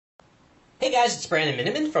Hey guys, it's Brandon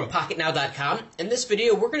Miniman from PocketNow.com. In this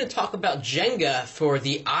video, we're going to talk about Jenga for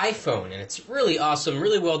the iPhone, and it's really awesome,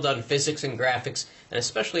 really well done physics and graphics, and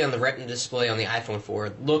especially on the Retina display on the iPhone 4,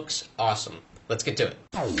 it looks awesome. Let's get to it.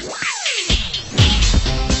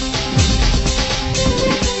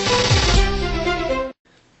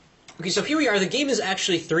 Okay, so here we are. The game is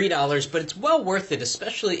actually $3, but it's well worth it,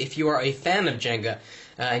 especially if you are a fan of Jenga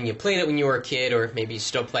and you played it when you were a kid, or maybe you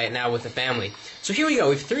still play it now with a family. So here we go.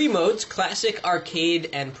 We have three modes: classic, arcade,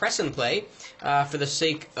 and press and play. For the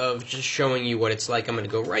sake of just showing you what it's like, I'm going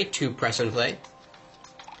to go right to press and play.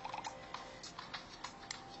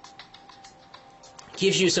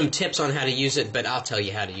 Gives you some tips on how to use it, but I'll tell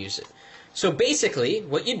you how to use it. So basically,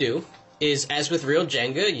 what you do is, as with real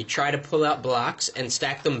Jenga, you try to pull out blocks and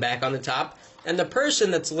stack them back on the top, and the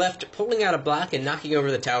person that's left pulling out a block and knocking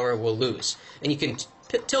over the tower will lose. And you can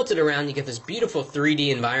tilt it around, you get this beautiful 3D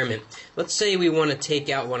environment. Let's say we want to take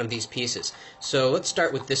out one of these pieces. So let's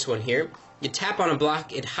start with this one here. You tap on a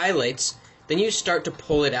block, it highlights, then you start to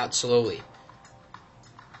pull it out slowly.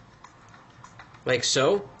 Like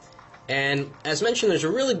so. And as mentioned, there's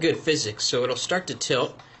a really good physics, so it'll start to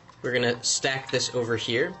tilt. We're going to stack this over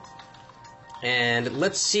here. And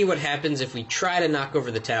let's see what happens if we try to knock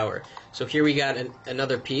over the tower. So here we got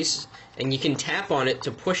another piece, and you can tap on it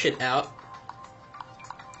to push it out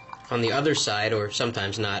on the other side, or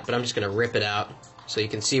sometimes not, but I'm just going to rip it out so you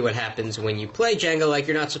can see what happens when you play Jenga like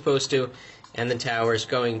you're not supposed to, and the tower is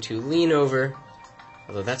going to lean over,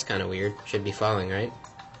 although that's kind of weird. Should be falling, right?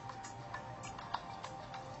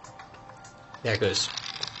 There goes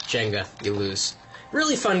Jenga. You lose.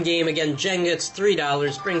 Really fun game. Again, Jenga, it's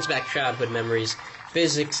 $3, brings back childhood memories.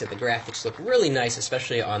 Physics and the graphics look really nice,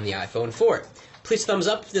 especially on the iPhone 4. Please thumbs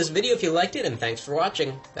up this video if you liked it, and thanks for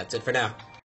watching. That's it for now.